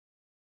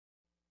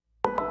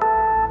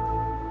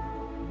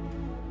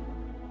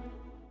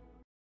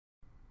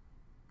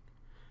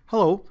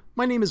Hello,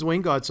 my name is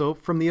Wayne Godsoe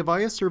from the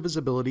Avaya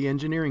Serviceability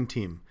Engineering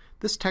team.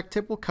 This tech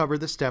tip will cover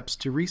the steps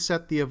to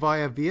reset the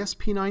Avaya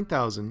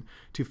VSP9000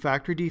 to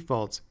factory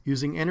defaults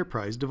using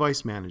Enterprise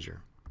Device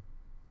Manager.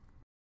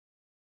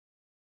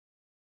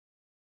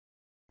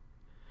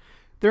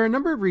 There are a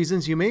number of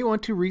reasons you may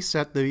want to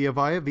reset the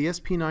Avaya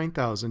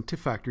VSP9000 to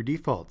factory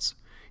defaults.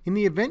 In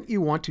the event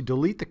you want to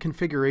delete the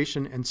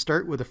configuration and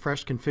start with a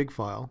fresh config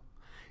file,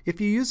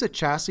 if you use a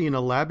chassis in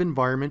a lab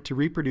environment to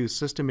reproduce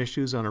system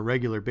issues on a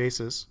regular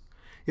basis,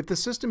 if the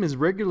system is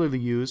regularly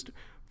used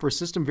for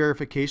system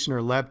verification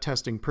or lab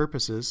testing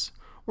purposes,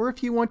 or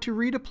if you want to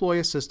redeploy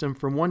a system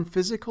from one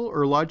physical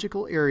or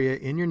logical area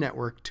in your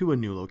network to a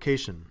new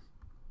location.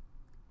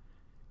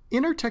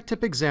 In our tech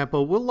tip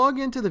example, we'll log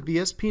into the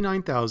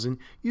VSP9000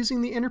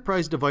 using the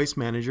Enterprise Device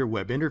Manager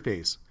web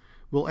interface.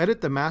 We'll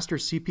edit the master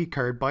CP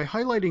card by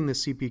highlighting the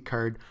CP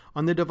card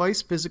on the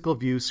device physical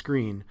view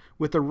screen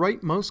with a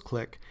right mouse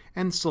click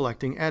and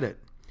selecting Edit.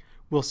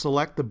 We'll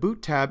select the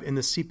Boot tab in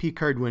the CP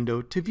card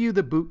window to view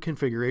the boot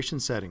configuration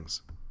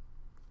settings.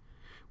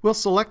 We'll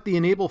select the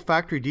Enable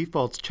Factory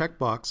Defaults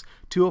checkbox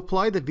to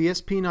apply the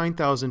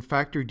VSP9000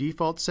 factory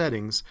default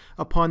settings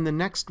upon the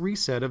next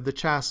reset of the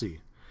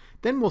chassis.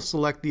 Then we'll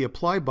select the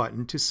Apply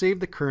button to save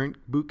the current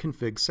boot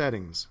config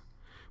settings.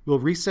 We'll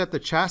reset the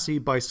chassis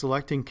by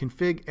selecting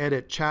Config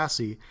Edit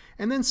Chassis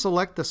and then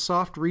select the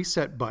Soft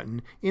Reset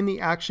button in the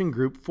Action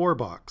Group 4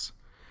 box.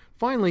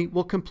 Finally,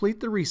 we'll complete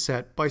the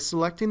reset by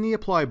selecting the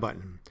Apply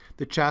button.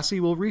 The chassis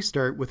will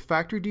restart with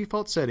factory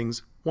default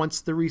settings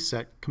once the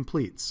reset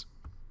completes.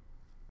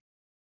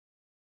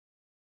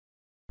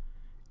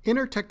 In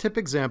our tech tip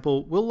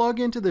example, we'll log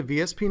into the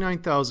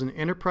VSP9000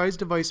 Enterprise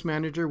Device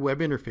Manager web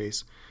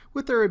interface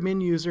with our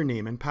admin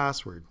username and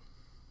password.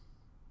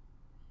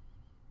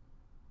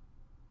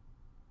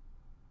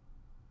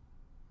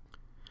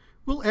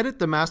 We'll edit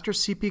the master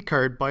CP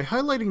card by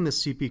highlighting the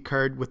CP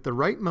card with the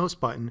right mouse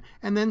button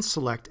and then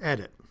select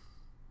Edit.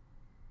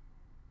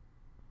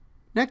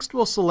 Next,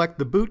 we'll select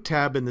the Boot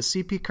tab in the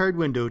CP card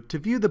window to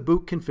view the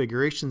boot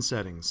configuration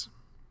settings.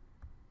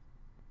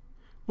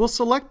 We'll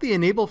select the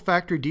Enable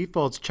Factory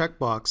Defaults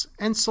checkbox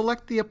and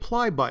select the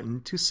Apply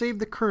button to save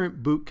the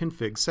current boot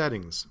config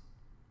settings.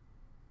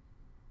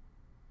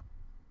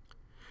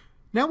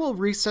 Now we'll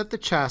reset the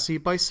chassis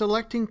by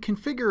selecting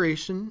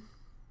Configuration,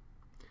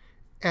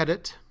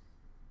 Edit,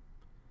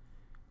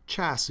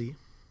 Chassis,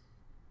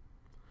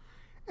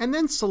 and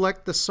then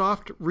select the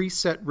Soft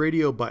Reset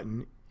Radio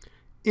button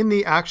in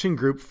the Action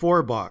Group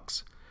 4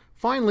 box.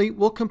 Finally,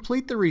 we'll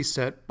complete the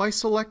reset by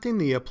selecting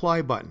the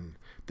Apply button.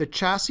 The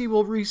chassis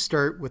will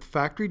restart with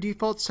factory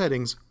default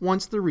settings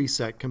once the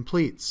reset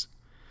completes.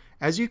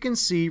 As you can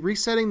see,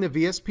 resetting the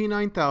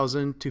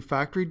VSP9000 to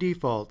factory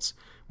defaults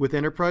with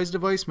Enterprise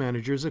Device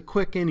Manager is a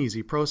quick and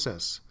easy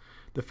process.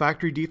 The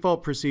factory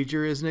default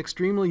procedure is an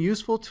extremely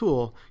useful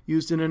tool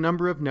used in a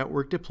number of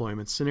network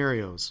deployment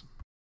scenarios.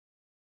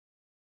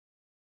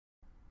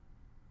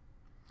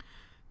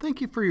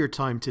 Thank you for your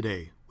time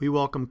today. We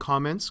welcome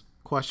comments,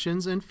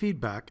 questions, and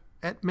feedback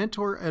at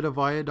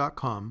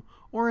mentor@avaya.com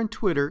or on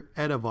Twitter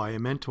 @Avaya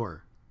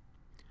Mentor.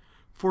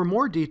 For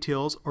more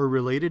details or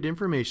related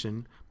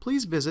information,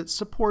 please visit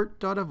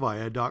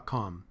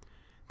support.avaya.com.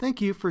 Thank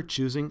you for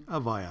choosing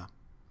Avaya.